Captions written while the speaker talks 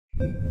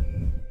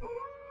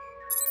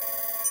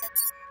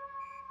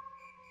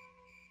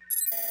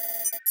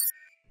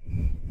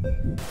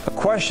A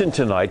question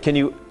tonight, can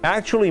you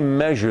actually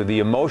measure the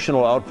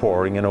emotional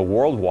outpouring in a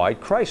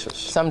worldwide crisis?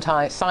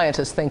 Sometimes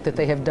scientists think that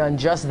they have done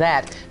just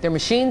that. Their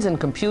machines and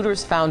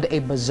computers found a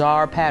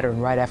bizarre pattern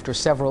right after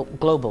several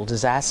global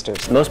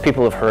disasters. Most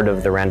people have heard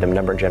of the random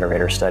number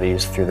generator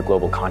studies through the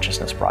Global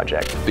Consciousness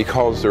Project.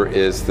 Because there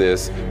is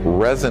this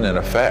resonant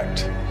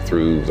effect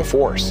through the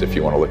force, if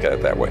you want to look at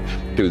it that way,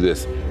 through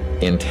this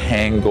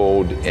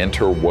entangled,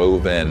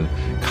 interwoven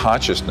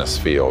consciousness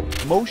field.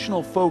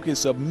 Emotional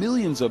focus of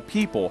millions of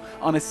people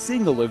on a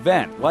single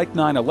event like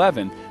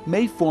 9/11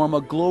 may form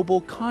a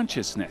global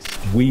consciousness.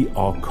 We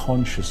are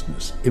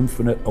consciousness,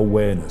 infinite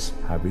awareness,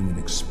 having an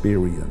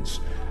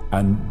experience.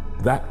 And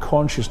that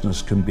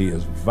consciousness can be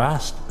as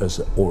vast as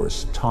or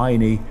as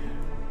tiny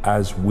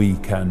as we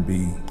can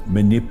be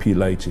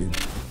manipulated.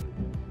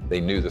 They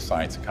knew the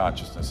science of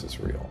consciousness is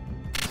real.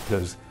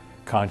 Does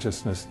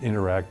consciousness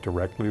interact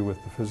directly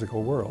with the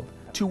physical world?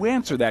 To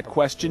answer that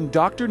question,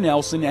 Dr.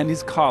 Nelson and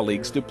his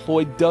colleagues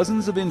deployed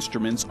dozens of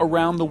instruments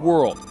around the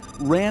world,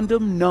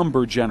 random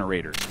number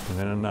generators. And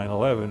then on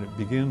 9/11, it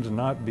begins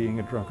not being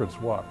a drunkard's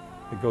walk.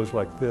 It goes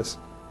like this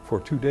for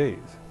 2 days.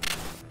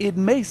 It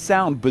may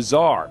sound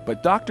bizarre,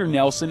 but Dr.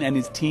 Nelson and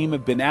his team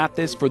have been at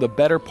this for the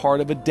better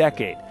part of a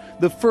decade.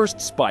 The first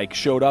spike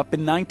showed up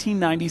in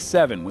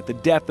 1997 with the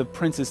death of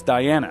Princess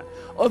Diana.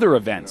 Other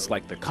events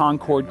like the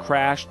Concorde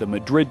crash, the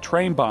Madrid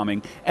train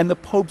bombing, and the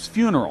Pope's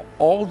funeral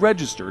all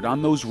registered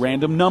on those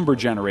random number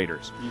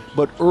generators.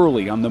 But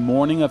early on the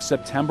morning of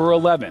September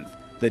 11th,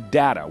 the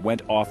data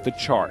went off the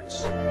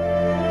charts.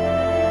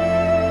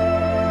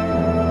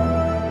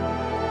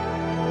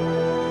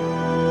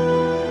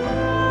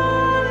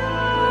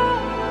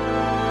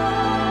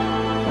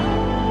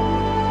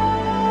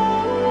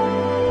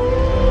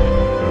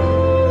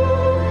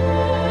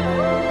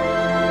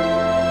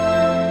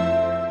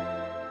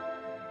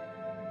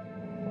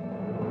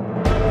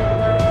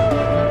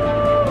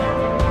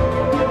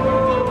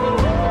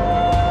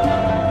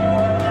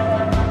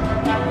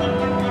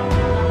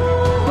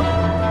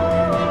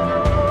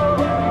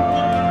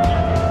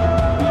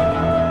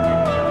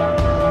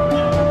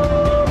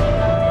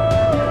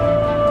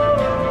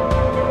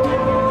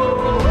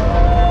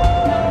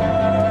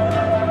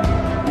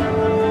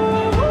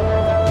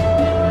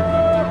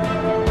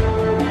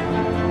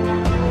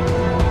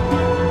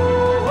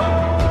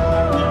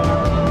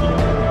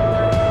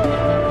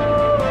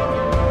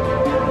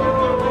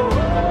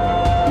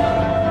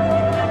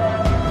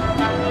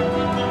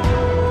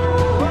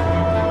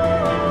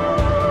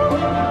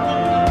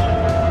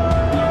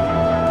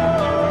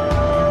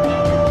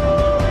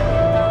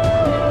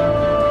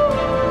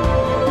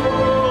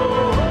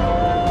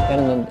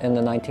 In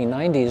the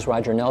 1990s,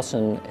 Roger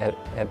Nelson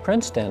at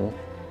Princeton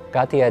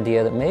got the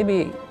idea that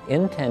maybe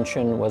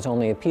intention was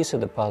only a piece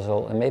of the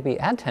puzzle and maybe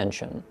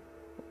attention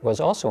was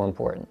also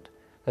important.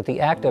 That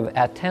the act of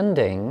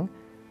attending,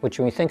 which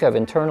when we think of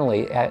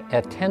internally,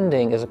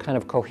 attending is a kind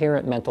of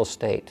coherent mental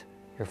state.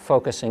 You're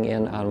focusing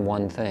in on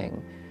one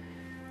thing.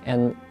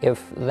 And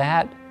if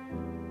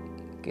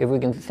we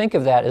can think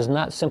of that as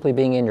not simply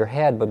being in your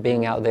head, but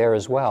being out there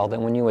as well,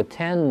 then when you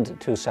attend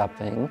to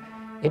something,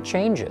 it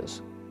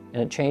changes.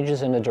 And it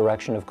changes in the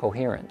direction of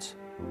coherence.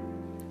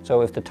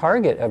 So if the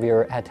target of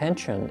your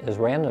attention is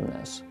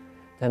randomness,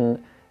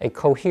 then a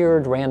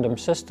cohered random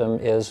system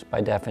is,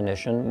 by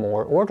definition,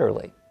 more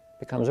orderly,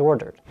 becomes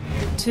ordered.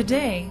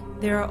 Today,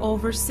 there are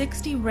over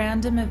 60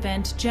 random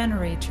event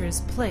generators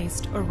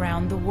placed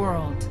around the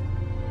world.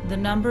 The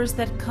numbers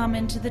that come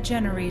into the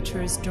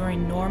generators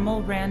during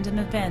normal random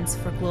events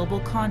for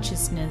global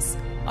consciousness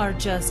are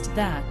just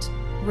that,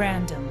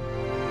 random.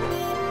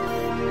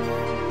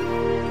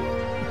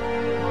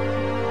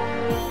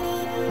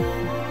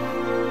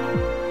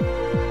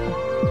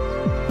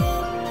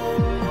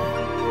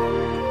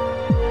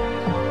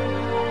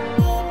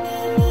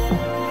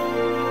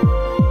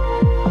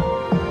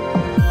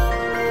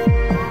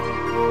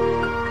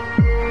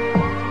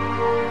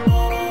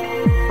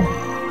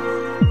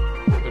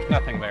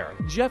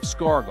 Jeff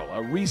Scargill,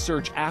 a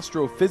research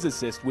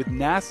astrophysicist with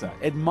NASA,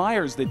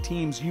 admires the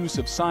team's use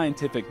of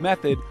scientific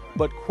method,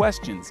 but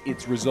questions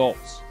its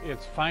results.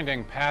 It's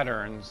finding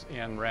patterns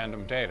in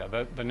random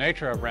data. The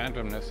nature of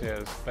randomness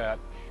is that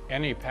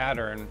any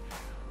pattern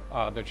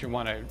that you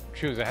want to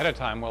choose ahead of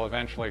time will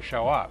eventually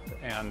show up,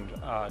 and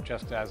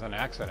just as an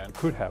accident. It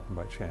could happen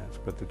by chance,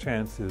 but the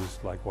chance is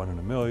like 1 in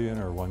a million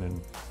or 1 in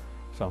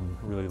some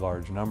really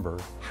large number.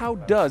 How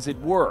does it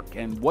work,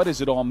 and what does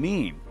it all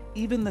mean?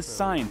 Even the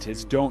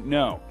scientists don't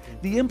know.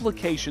 The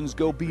implications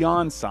go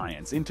beyond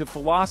science into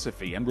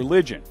philosophy and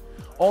religion.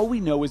 All we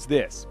know is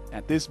this: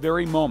 at this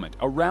very moment,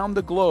 around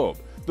the globe,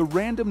 the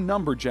random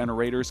number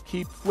generators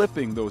keep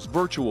flipping those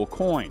virtual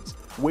coins,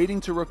 waiting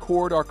to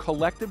record our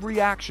collective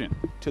reaction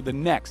to the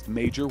next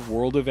major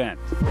world event.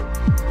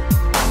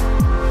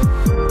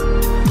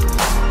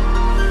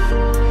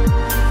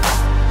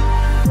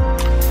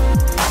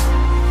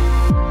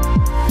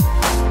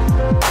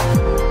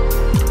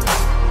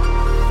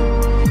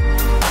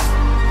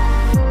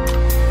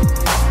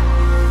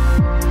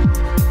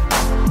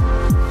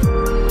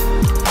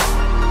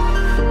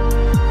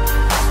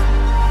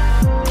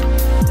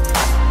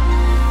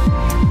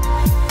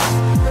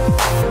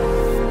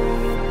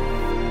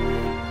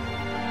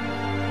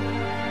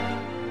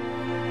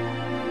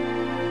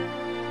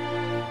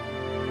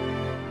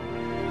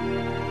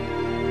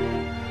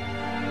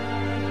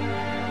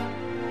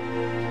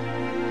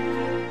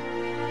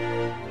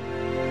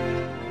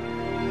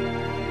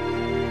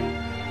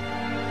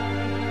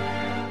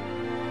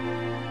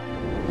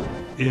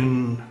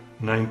 In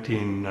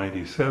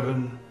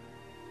 1997,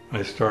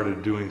 I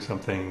started doing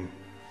something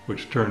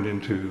which turned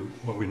into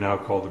what we now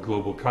call the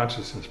Global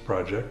Consciousness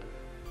Project,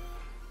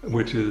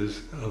 which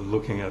is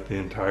looking at the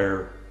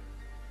entire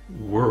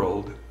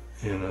world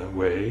in a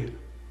way.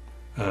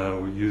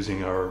 We're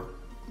using the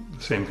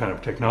same kind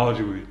of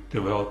technology we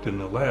developed in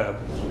the lab.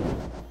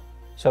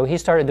 So he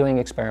started doing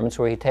experiments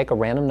where he'd take a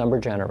random number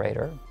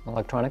generator,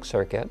 electronic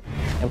circuit,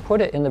 and put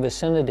it in the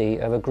vicinity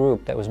of a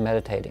group that was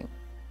meditating,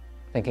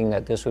 thinking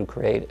that this would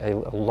create a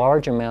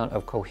large amount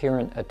of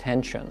coherent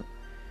attention.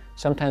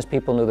 Sometimes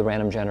people knew the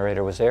random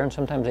generator was there, and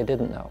sometimes they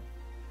didn't know.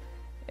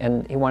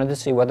 And he wanted to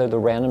see whether the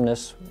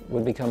randomness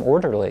would become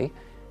orderly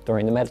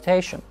during the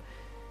meditation.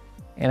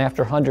 And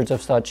after hundreds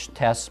of such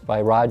tests by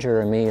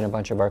Roger and me and a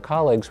bunch of our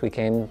colleagues, we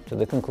came to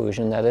the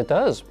conclusion that it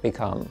does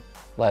become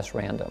less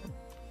random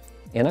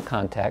in a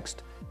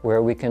context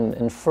where we can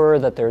infer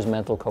that there's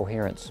mental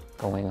coherence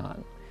going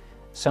on,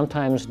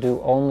 sometimes due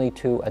only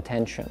to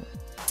attention.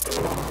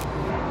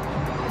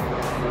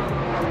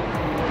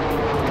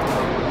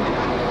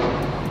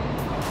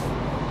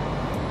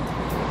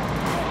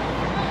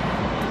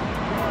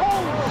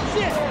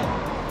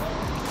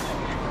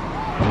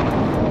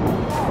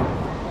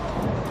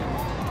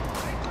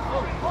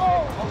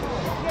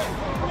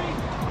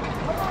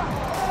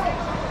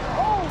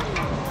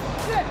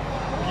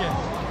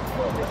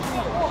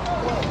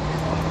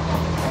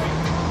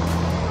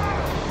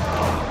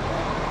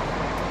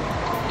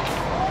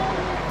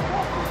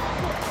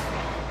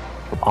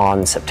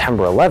 On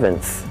September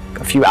 11th,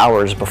 a few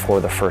hours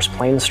before the first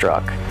plane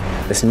struck,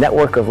 this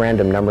network of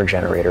random number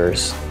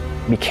generators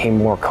became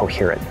more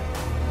coherent,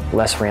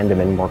 less random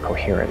and more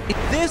coherent.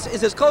 This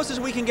is as close as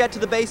we can get to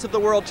the base of the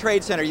World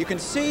Trade Center. You can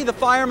see the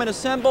firemen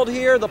assembled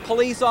here, the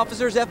police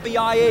officers,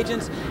 FBI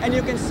agents, and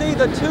you can see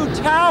the two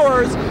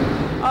towers,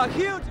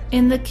 huge.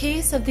 In the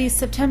case of the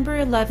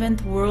September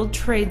 11th World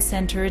Trade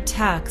Center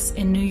attacks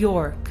in New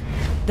York,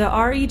 the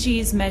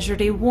REGs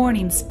measured a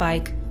warning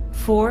spike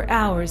 4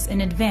 hours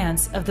in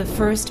advance of the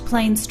first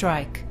plane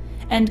strike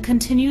and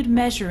continued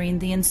measuring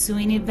the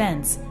ensuing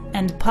events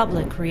and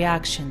public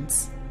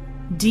reactions.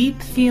 Deep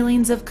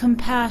feelings of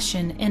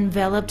compassion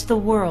enveloped the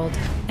world,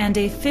 and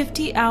a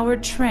 50-hour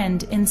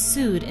trend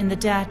ensued in the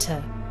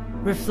data,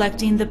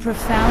 reflecting the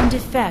profound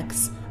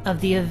effects of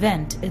the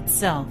event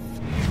itself.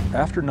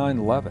 After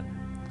 9/11,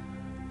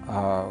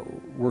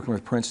 working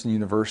with Princeton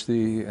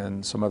University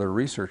and some other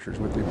researchers,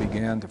 what they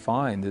began to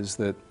find is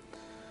that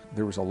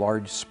there was a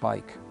large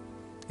spike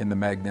in the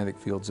magnetic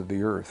fields of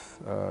the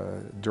Earth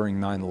during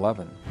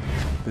 9/11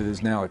 that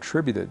is now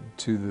attributed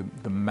to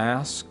the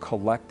mass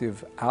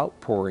collective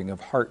outpouring of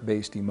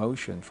heart-based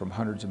emotion from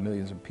hundreds of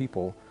millions of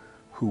people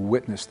who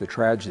witnessed the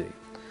tragedy.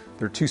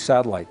 There are two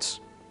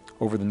satellites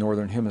over the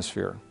northern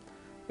hemisphere.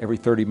 Every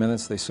 30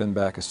 minutes they send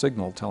back a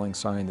signal telling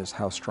scientists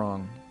how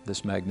strong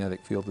this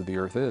magnetic field of the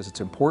Earth is. It's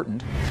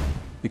important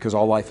because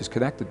all life is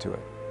connected to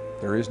it.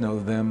 There is no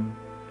them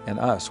and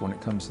us when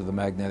it comes to the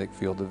magnetic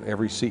field of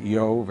every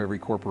CEO of every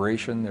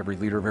corporation, every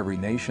leader of every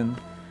nation,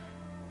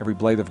 every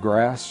blade of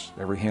grass,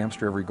 every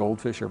hamster, every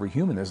goldfish, every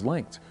human is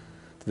linked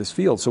to this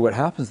field. So what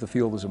happens, the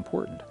field is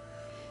important.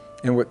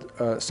 And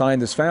what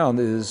scientists found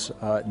is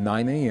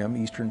 9 a.m.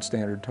 Eastern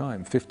Standard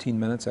Time, 15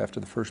 minutes after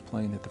the first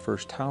plane hit the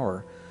first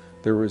tower,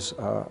 there was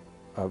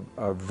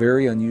a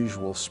very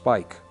unusual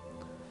spike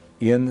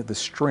in the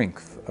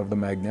strength of the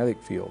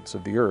magnetic fields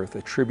of the Earth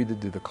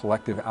attributed to the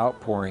collective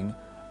outpouring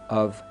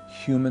of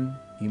human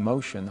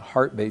emotion,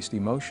 heart-based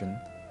emotion,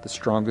 the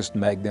strongest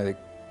magnetic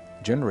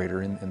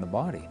generator in the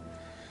body.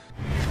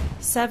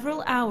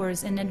 Several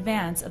hours in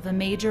advance of a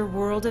major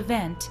world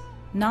event,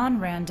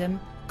 non-random,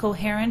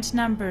 coherent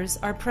numbers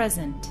are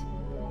present.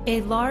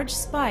 A large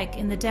spike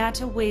in the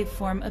data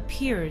waveform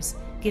appears,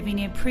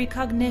 giving a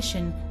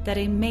precognition that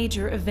a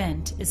major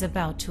event is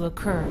about to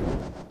occur.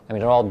 I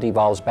mean, it all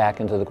devolves back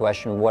into the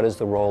question, what is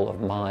the role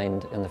of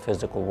mind in the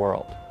physical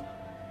world?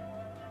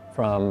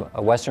 From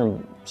a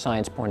Western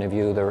science point of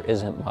view, there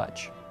isn't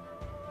much.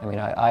 I mean,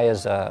 I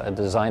as a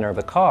designer of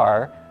a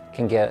car,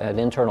 can get an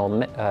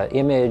internal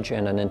image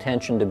and an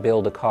intention to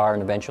build a car,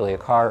 and eventually a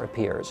car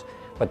appears.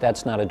 But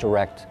that's not a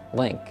direct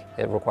link.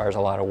 It requires a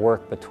lot of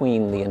work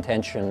between the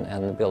intention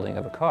and the building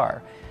of a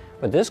car.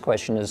 But this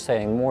question is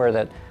saying more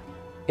that,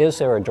 is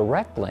there a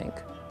direct link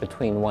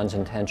between one's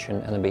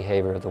intention and the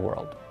behavior of the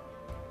world?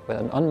 With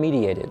an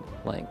unmediated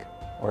link,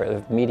 or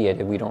if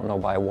mediated, we don't know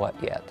by what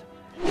yet.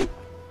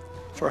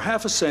 For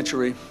half a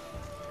century,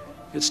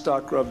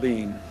 Yitzhak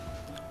Rabin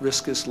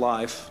risked his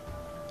life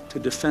to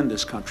defend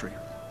his country.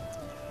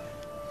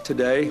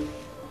 Today,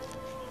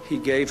 he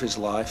gave his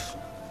life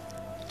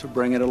to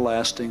bring it a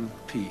lasting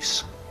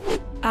peace.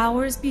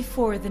 Hours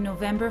before the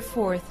November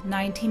 4th,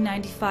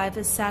 1995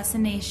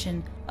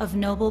 assassination of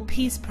Nobel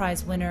Peace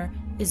Prize winner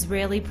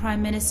Israeli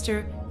Prime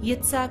Minister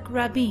Yitzhak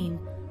Rabin,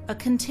 a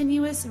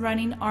continuous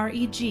running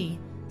REG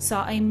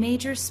saw a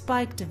major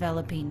spike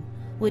developing,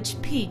 which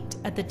peaked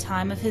at the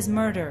time of his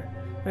murder,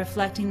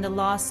 reflecting the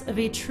loss of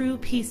a true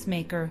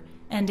peacemaker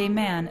and a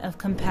man of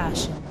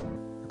compassion.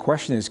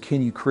 question is,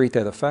 can you create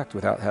that effect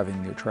without having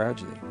near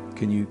tragedy?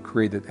 Can you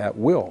create it at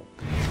will?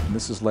 And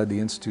this has led the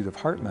Institute of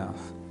Heart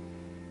Math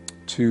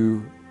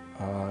to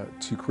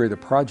create a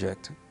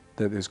project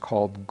that is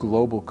called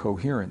Global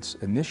Coherence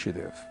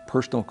Initiative.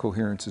 Personal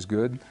coherence is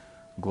good,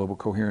 global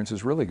coherence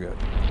is really good.